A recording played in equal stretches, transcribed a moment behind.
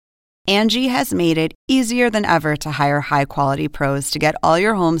Angie has made it easier than ever to hire high-quality pros to get all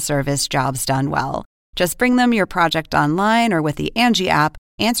your home service jobs done well. Just bring them your project online or with the Angie app,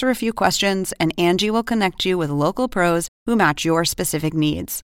 answer a few questions, and Angie will connect you with local pros who match your specific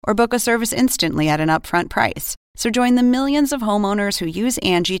needs. Or book a service instantly at an upfront price. So join the millions of homeowners who use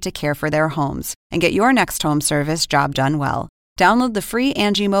Angie to care for their homes and get your next home service job done well. Download the free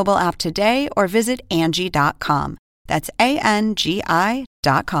Angie mobile app today or visit Angie.com. That's ANGI.com.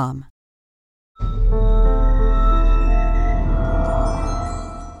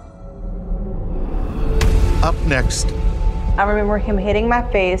 Up next. I remember him hitting my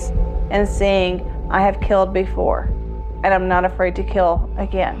face and saying, "I have killed before, and I'm not afraid to kill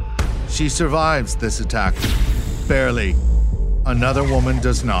again." She survives this attack. Barely. Another woman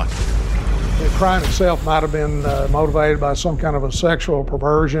does not. The crime itself might have been motivated by some kind of a sexual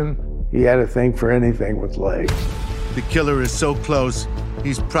perversion. He had a thing for anything with legs. The killer is so close,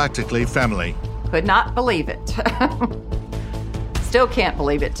 he's practically family. Could not believe it. Still can't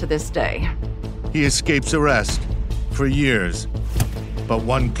believe it to this day. He escapes arrest for years, but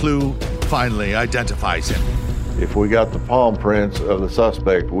one clue finally identifies him. If we got the palm prints of the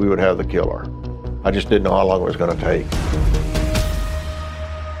suspect, we would have the killer. I just didn't know how long it was going to take.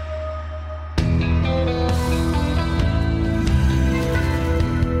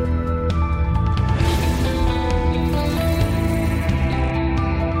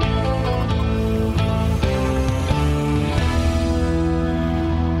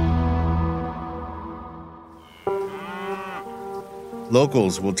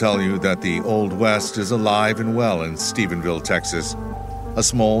 Locals will tell you that the Old West is alive and well in Stephenville, Texas, a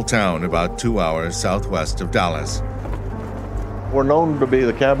small town about 2 hours southwest of Dallas. We're known to be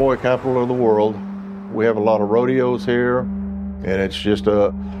the cowboy capital of the world. We have a lot of rodeos here, and it's just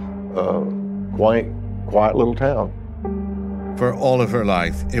a quaint, quiet little town. For all of her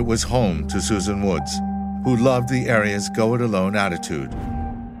life, it was home to Susan Woods, who loved the area's go-it-alone attitude.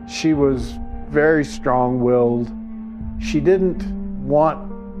 She was very strong-willed. She didn't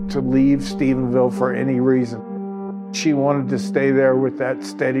want to leave Stephenville for any reason. She wanted to stay there with that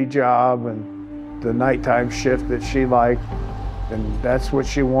steady job and the nighttime shift that she liked, and that's what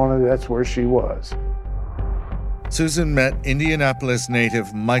she wanted, that's where she was. Susan met Indianapolis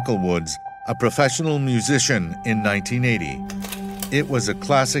native Michael Woods, a professional musician, in 1980. It was a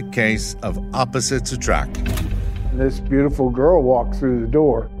classic case of opposites attract. This beautiful girl walked through the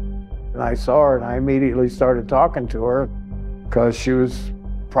door, and I saw her, and I immediately started talking to her because she was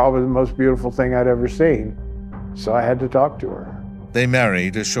probably the most beautiful thing I'd ever seen. So I had to talk to her. They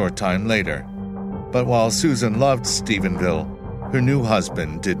married a short time later. But while Susan loved Stephenville, her new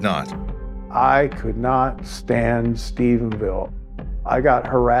husband did not. I could not stand Stephenville. I got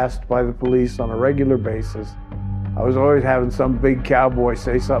harassed by the police on a regular basis. I was always having some big cowboy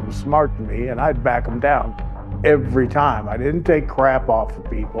say something smart to me, and I'd back him down every time. I didn't take crap off of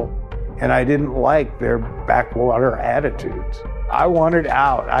people, and I didn't like their backwater attitudes. I wanted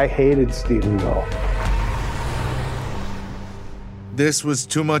out. I hated Stephenville. This was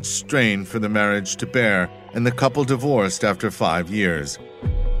too much strain for the marriage to bear, and the couple divorced after 5 years.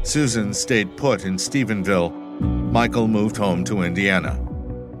 Susan stayed put in Stephenville. Michael moved home to Indiana.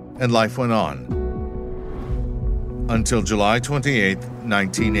 And life went on. Until July 28,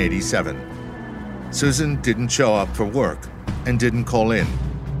 1987. Susan didn't show up for work and didn't call in.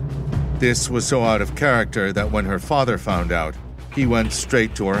 This was so out of character that when her father found out, he went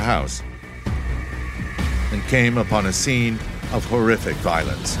straight to her house and came upon a scene of horrific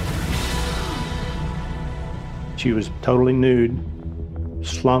violence. She was totally nude,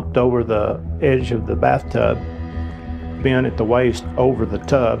 slumped over the edge of the bathtub, bent at the waist over the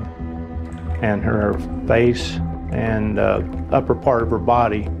tub, and her face and upper part of her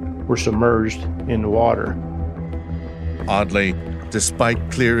body were submerged in the water. Oddly, despite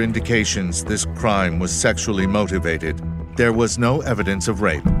clear indications this crime was sexually motivated, there was no evidence of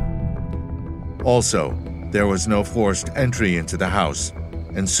rape. Also, there was no forced entry into the house,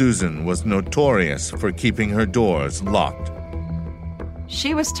 and Susan was notorious for keeping her doors locked.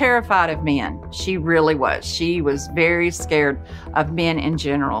 She was terrified of men. She really was. She was very scared of men in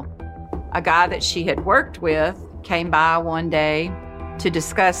general. A guy that she had worked with came by one day to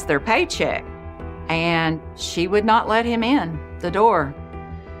discuss their paycheck, and she would not let him in the door.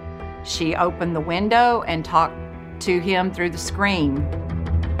 She opened the window and talked to him through the screen.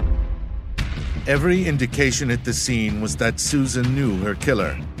 Every indication at the scene was that Susan knew her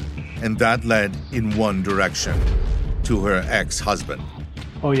killer, and that led in one direction, to her ex-husband.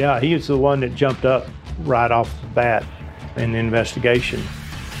 Oh yeah, he was the one that jumped up right off the bat in the investigation.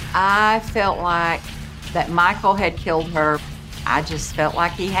 I felt like that Michael had killed her. I just felt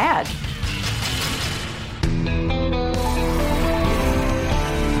like he had.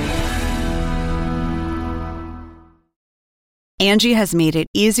 Angie has made it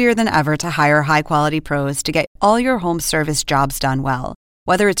easier than ever to hire high-quality pros to get all your home service jobs done well.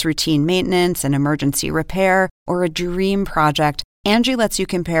 Whether it's routine maintenance, an emergency repair, or a dream project, Angie lets you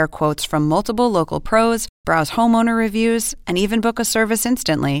compare quotes from multiple local pros, browse homeowner reviews, and even book a service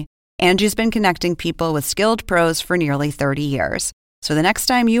instantly. Angie's been connecting people with skilled pros for nearly 30 years. So the next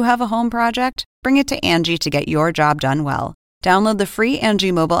time you have a home project, bring it to Angie to get your job done well. Download the free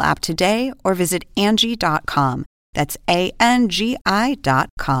Angie mobile app today or visit Angie.com. That's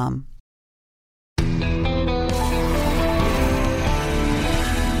ANGI.com.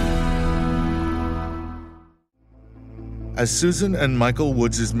 As Susan and Michael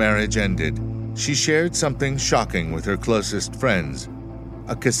Woods' marriage ended, she shared something shocking with her closest friends.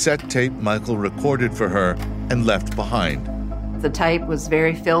 A cassette tape Michael recorded for her and left behind. The tape was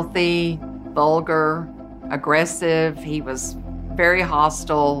very filthy, vulgar, aggressive. He was very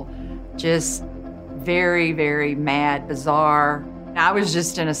hostile, just very, very mad, bizarre. I was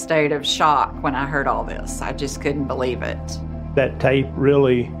just in a state of shock when I heard all this. I just couldn't believe it. That tape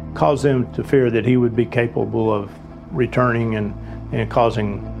really caused them to fear that he would be capable of returning and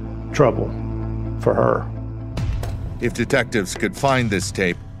causing trouble for her. If detectives could find this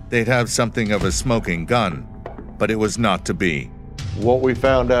tape, they'd have something of a smoking gun, but it was not to be. What we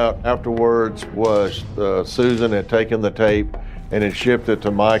found out afterwards was Susan had taken the tape and had shipped it to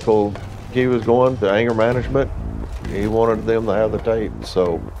Michael. He was going to anger management. He wanted them to have the tape,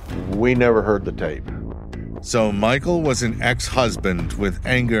 so we never heard the tape. So Michael was an ex-husband with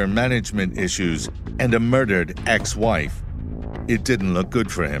anger management issues and a murdered ex-wife. It didn't look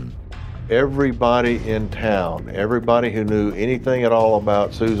good for him. Everybody in town, everybody who knew anything at all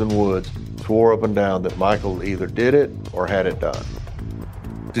about Susan Woods, swore up and down that Michael either did it or had it done.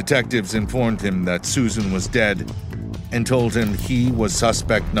 Detectives informed him that Susan was dead and told him he was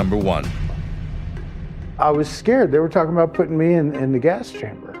suspect number one. I was scared. They were talking about putting me in the gas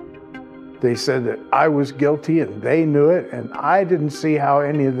chamber. They said that I was guilty and they knew it, and I didn't see how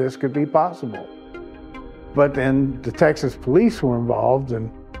any of this could be possible. But then the Texas police were involved, and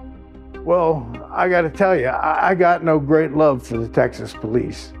well, I got to tell you, I got no great love for the Texas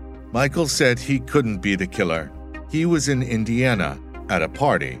police. Michael said he couldn't be the killer. He was in Indiana at a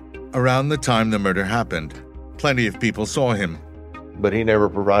party around the time the murder happened. Plenty of people saw him. But he never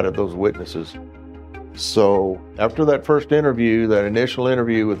provided those witnesses. So after that first interview, that initial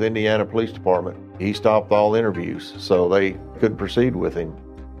interview with Indiana Police Department, he stopped all interviews, so they couldn't proceed with him.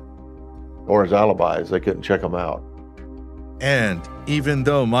 Or his alibis, they couldn't check him out. And even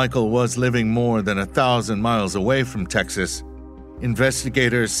though Michael was living more than 1,000 miles away from Texas,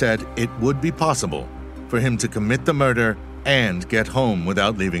 investigators said it would be possible for him to commit the murder and get home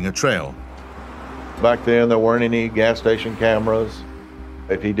without leaving a trail. Back then, there weren't any gas station cameras.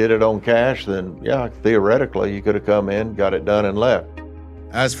 If he did it on cash, then yeah, theoretically, he could have come in, got it done, and left.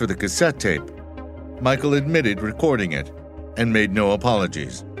 As for the cassette tape, Michael admitted recording it and made no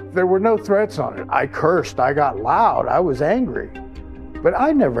apologies. There were no threats on it. I cursed, I got loud, I was angry. But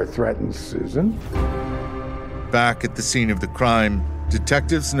I never threatened Susan. Back at the scene of the crime,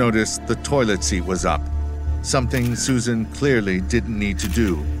 detectives noticed the toilet seat was up, something Susan clearly didn't need to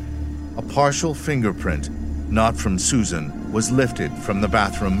do. A partial fingerprint, not from Susan, was lifted from the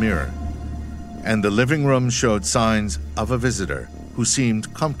bathroom mirror. And the living room showed signs of a visitor who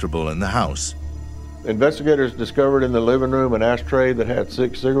seemed comfortable in the house. Investigators discovered in the living room an ashtray that had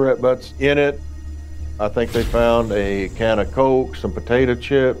 6 cigarette butts in it. I think they found a can of Coke, some potato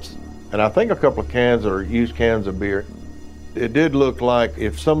chips, and I think a couple of cans or used cans of beer. It did look like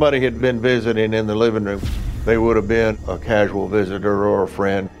if somebody had been visiting in the living room, they would have been a casual visitor or a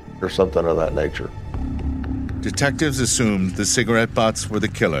friend or something of that nature. Detectives assumed the cigarette butts were the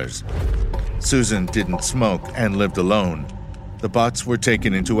killers. Susan didn't smoke and lived alone. The butts were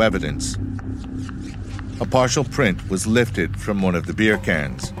taken into evidence. A partial print was lifted from one of the beer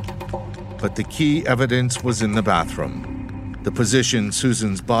cans. But the key evidence was in the bathroom. The position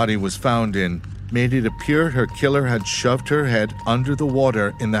Susan's body was found in made it appear her killer had shoved her head under the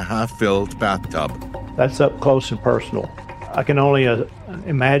water in the half-filled bathtub. That's up close and personal. I can only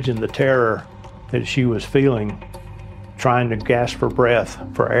imagine the terror that she was feeling, trying to gasp for breath,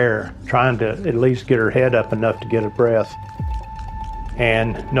 for air, trying to at least get her head up enough to get a breath,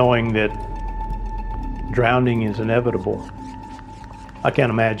 and knowing that drowning is inevitable. I can't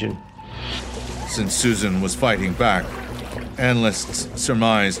imagine. Since Susan was fighting back, analysts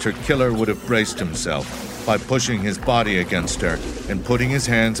surmised her killer would have braced himself by pushing his body against her and putting his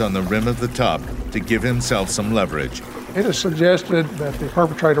hands on the rim of the tub to give himself some leverage. It is suggested that the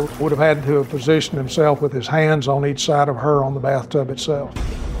perpetrator would have had to have positioned himself with his hands on each side of her on the bathtub itself.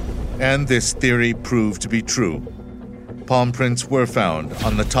 And this theory proved to be true. Palm prints were found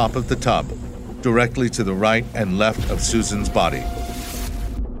on the top of the tub, directly to the right and left of Susan's body.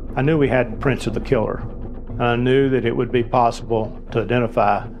 I knew we had prints of the killer. And I knew that it would be possible to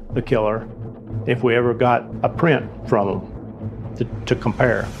identify the killer if we ever got a print from him to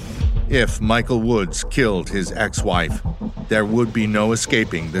compare. If Michael Woods killed his ex-wife, there would be no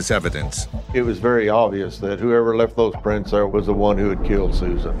escaping this evidence. It was very obvious that whoever left those prints there was the one who had killed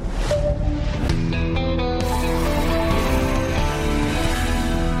Susan.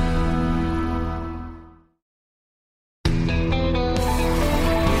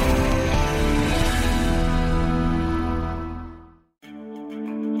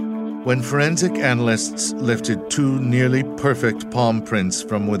 When forensic analysts lifted two nearly perfect palm prints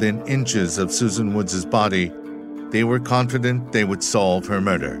from within inches of Susan Woods' body, they were confident they would solve her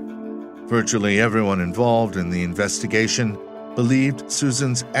murder. Virtually everyone involved in the investigation believed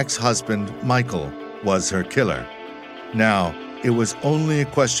Susan's ex-husband, Michael, was her killer. Now, it was only a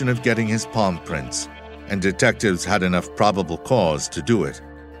question of getting his palm prints, and detectives had enough probable cause to do it.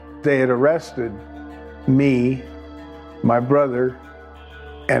 They had arrested me, my brother,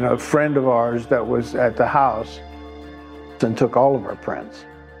 and a friend of ours that was at the house and took all of our prints.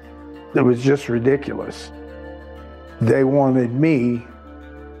 It was just ridiculous. They wanted me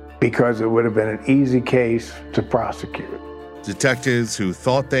because it would have been an easy case to prosecute. Detectives who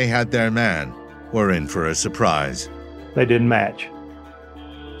thought they had their man were in for a surprise. They didn't match.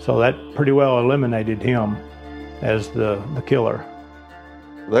 So that pretty well eliminated him as the killer.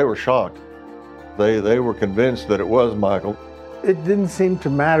 They were shocked. They were convinced that it was Michael. It didn't seem to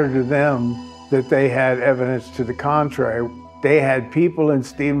matter to them that they had evidence to the contrary. They had people in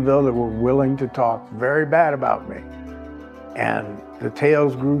Stephenville that were willing to talk very bad about me. And the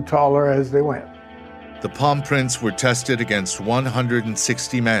tales grew taller as they went. The palm prints were tested against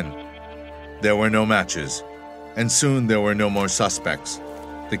 160 men. There were no matches, and soon there were no more suspects.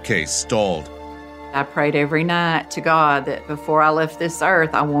 The case stalled. I prayed every night to God that before I left this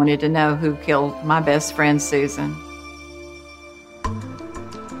earth, I wanted to know who killed my best friend, Susan.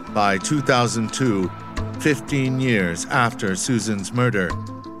 By 2002, 15 years after Susan's murder,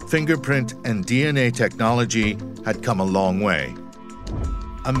 fingerprint and DNA technology had come a long way.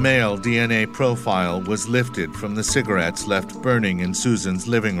 A male DNA profile was lifted from the cigarettes left burning in Susan's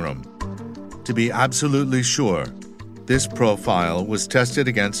living room. To be absolutely sure, this profile was tested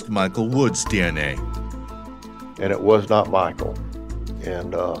against Michael Woods' DNA. And it was not Michael.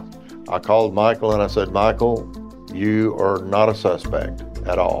 And I called Michael and I said, Michael, you are not a suspect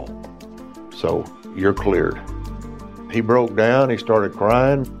at all. So you're cleared. He broke down, he started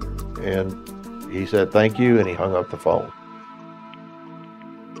crying, and he said thank you, and he hung up the phone.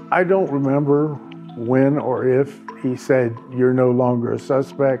 I don't remember when or if he said, you're no longer a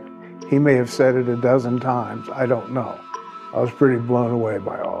suspect. He may have said it a dozen times. I don't know. I was pretty blown away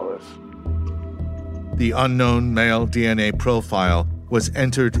by all this. The unknown male DNA profile was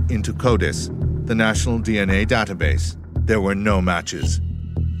entered into CODIS, the National DNA Database. There were no matches.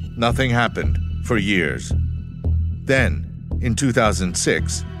 Nothing happened for years. Then, in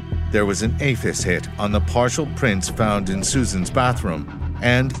 2006, there was an APHIS hit on the partial prints found in Susan's bathroom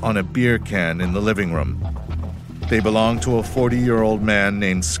and on a beer can in the living room. They belonged to a 40-year-old man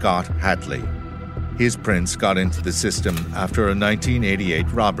named Scott Hatley. His prints got into the system after a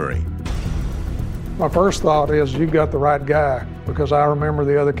 1988 robbery. My first thought is you've got the right guy, because I remember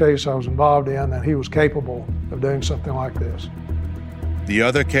the other case I was involved in and he was capable of doing something like this. The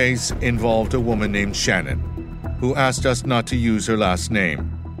other case involved a woman named Shannon, who asked us not to use her last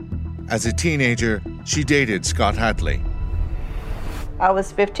name. As a teenager, she dated Scott Hatley. I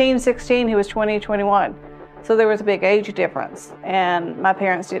was 15, 16, he was 20, 21. So there was a big age difference, and my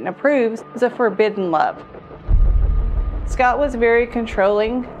parents didn't approve. It was a forbidden love. Scott was very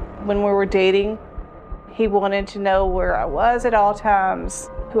controlling when we were dating. He wanted to know where I was at all times,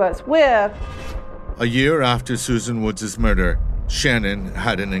 who I was with. A year after Susan Woods' murder, Shannon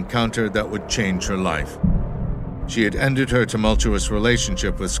had an encounter that would change her life. She had ended her tumultuous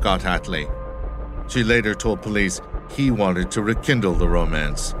relationship with Scott Hatley. She later told police he wanted to rekindle the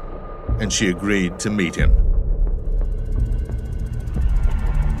romance, and she agreed to meet him.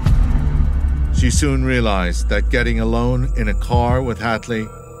 She soon realized that getting alone in a car with Hatley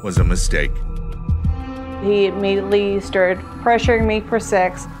was a mistake. He immediately started pressuring me for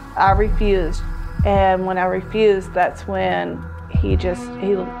sex. I refused. And when I refused, that's when he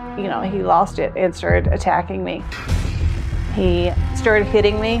lost it and started attacking me. He started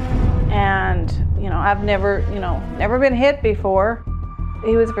hitting me, and I've never been hit before.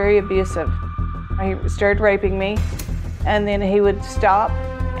 He was very abusive. He started raping me, and then he would stop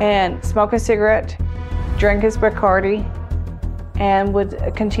and smoke a cigarette, drink his Bacardi, and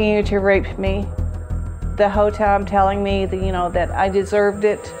would continue to rape me the whole time, telling me that I deserved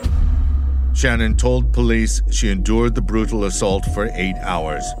it. Shannon told police she endured the brutal assault for 8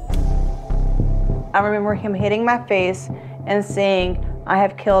 hours. I remember him hitting my face and saying, "I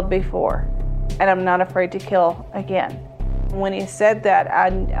have killed before, and I'm not afraid to kill again." When he said that,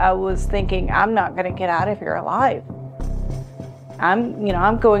 I was thinking, I'm not going to get out of here alive.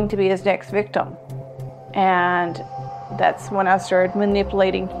 I'm going to be his next victim. And that's when I started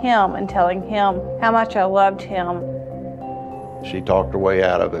manipulating him and telling him how much I loved him. She talked her way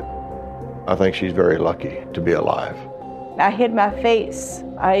out of it. I think she's very lucky to be alive. I hid my face.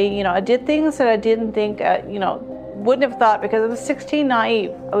 I did things that I didn't think, wouldn't have thought, because I was 16,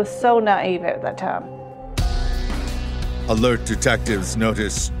 naive. I was so naive at that time. Alert detectives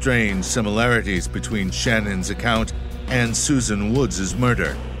noticed strange similarities between Shannon's account and Susan Woods'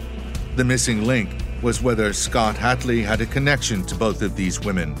 murder. The missing link was whether Scott Hatley had a connection to both of these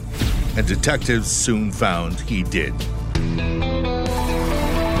women, and detectives soon found he did.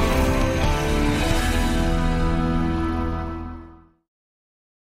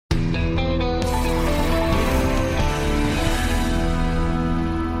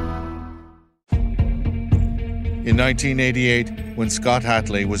 In 1988, when Scott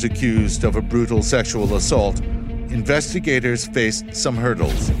Hatley was accused of a brutal sexual assault, investigators faced some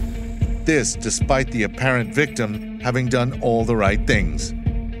hurdles. This despite the apparent victim having done all the right things.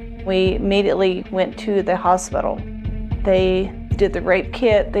 We immediately went to the hospital. They did the rape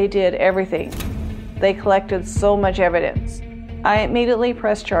kit, they did everything. They collected so much evidence. I immediately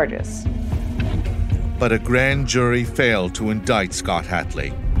pressed charges. But a grand jury failed to indict Scott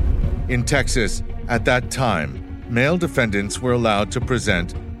Hatley. In Texas, at that time, male defendants were allowed to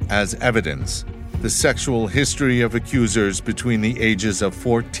present as evidence the sexual history of accusers between the ages of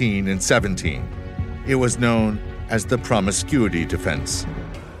 14 and 17. It was known as the promiscuity defense.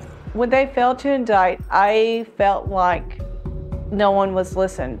 When they failed to indict, I felt like no one was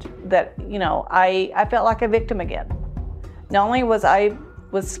listened. That, I felt like a victim again. Not only was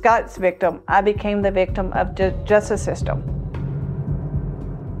Scott's victim, I became the victim of the justice system.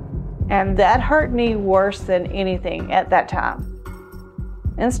 And that hurt me worse than anything at that time,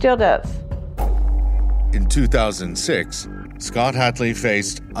 and still does. In 2006, Scott Hatley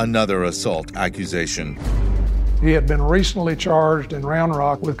faced another assault accusation. He had been recently charged in Round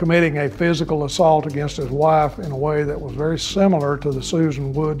Rock with committing a physical assault against his wife in a way that was very similar to the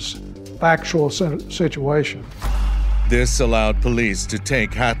Susan Woods factual situation. This allowed police to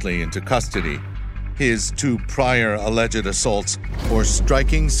take Hatley into custody. His 2 prior alleged assaults bore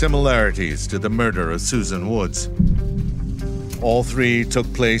striking similarities to the murder of Susan Woods. All 3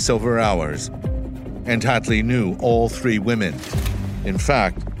 took place over hours, and Hatley knew all 3 women. In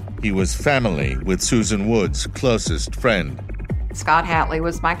fact, he was family with Susan Woods' closest friend. Scott Hatley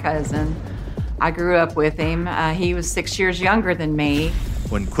was my cousin. I grew up with him. He was 6 years younger than me.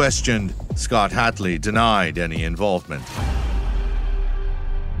 When questioned, Scott Hatley denied any involvement.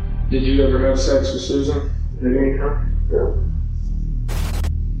 Did you ever have sex with Susan at any time? Yeah.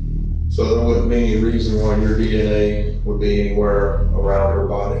 So there wouldn't be any reason why your DNA would be anywhere around her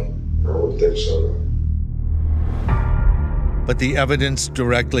body? I would think so. But the evidence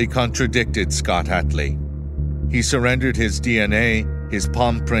directly contradicted Scott Hatley. He surrendered his DNA, his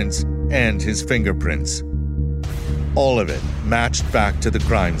palm prints, and his fingerprints. All of it matched back to the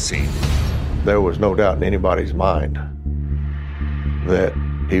crime scene. There was no doubt in anybody's mind that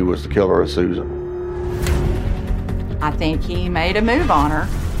he was the killer of Susan. I think he made a move on her,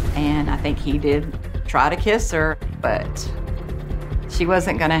 and I think he did try to kiss her, but she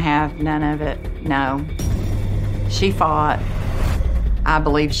wasn't going to have none of it, no. She fought. I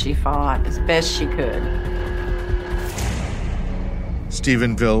believe she fought as best she could.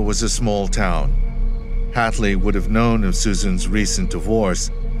 Stephenville was a small town. Hatley would have known of Susan's recent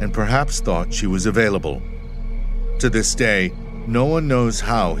divorce and perhaps thought she was available. To this day, no one knows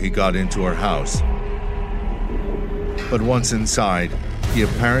how he got into her house. But once inside, he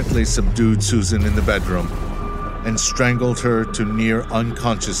apparently subdued Susan in the bedroom and strangled her to near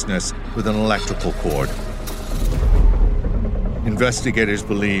unconsciousness with an electrical cord. Investigators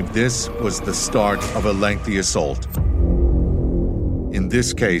believe this was the start of a lengthy assault. In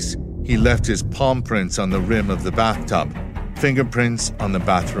this case, he left his palm prints on the rim of the bathtub, fingerprints on the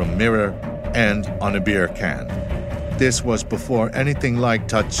bathroom mirror, and on a beer can. This was before anything like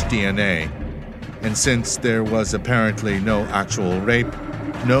touch DNA, and since there was apparently no actual rape,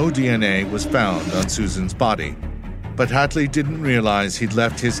 No DNA was found on Susan's body, but Hatley didn't realize he'd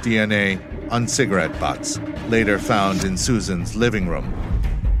left his DNA on cigarette butts, later found in Susan's living room.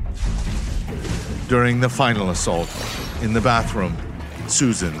 During the final assault, in the bathroom,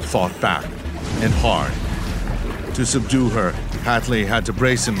 Susan fought back, and hard. To subdue her, Hatley had to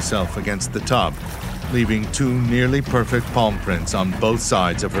brace himself against the tub, leaving 2 nearly perfect palm prints on both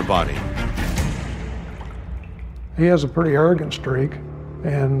sides of her body. He has a pretty arrogant streak,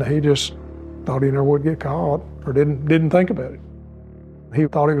 and he just thought he never would get caught, or didn't think about it. He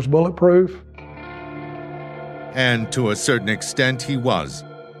thought he was bulletproof. And to a certain extent, he was.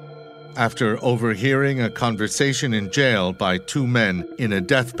 After overhearing a conversation in jail by 2 men in a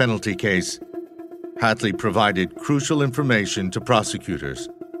death penalty case, Hatley provided crucial information to prosecutors.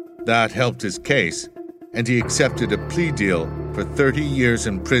 That helped his case, and he accepted a plea deal for 30 years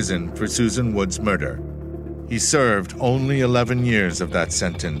in prison for Susan Wood's murder. He served only 11 years of that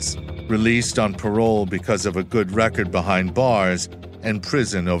sentence, released on parole because of a good record behind bars and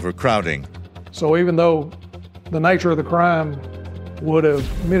prison overcrowding. So even though the nature of the crime would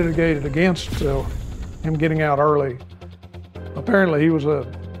have mitigated against him getting out early, apparently he was a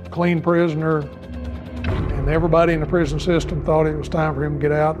clean prisoner, and everybody in the prison system thought it was time for him to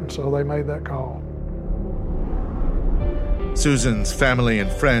get out, and so they made that call. Susan's family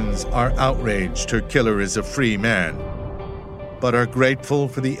and friends are outraged her killer is a free man, but are grateful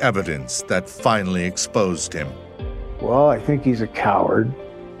for the evidence that finally exposed him. Well, I think he's a coward.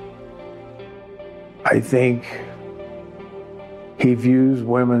 I think he views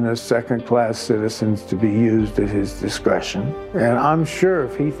women as second-class citizens to be used at his discretion. And I'm sure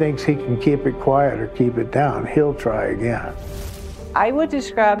if he thinks he can keep it quiet or keep it down, he'll try again. I would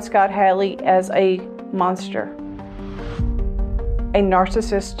describe Scott Hatley as a monster, a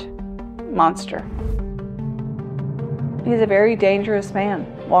narcissist monster. He's a very dangerous man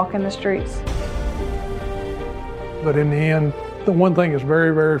walking the streets. But in the end, the one thing is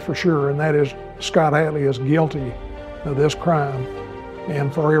very, very for sure, and that is Scott Hatley is guilty of this crime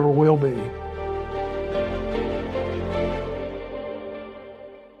and forever will be.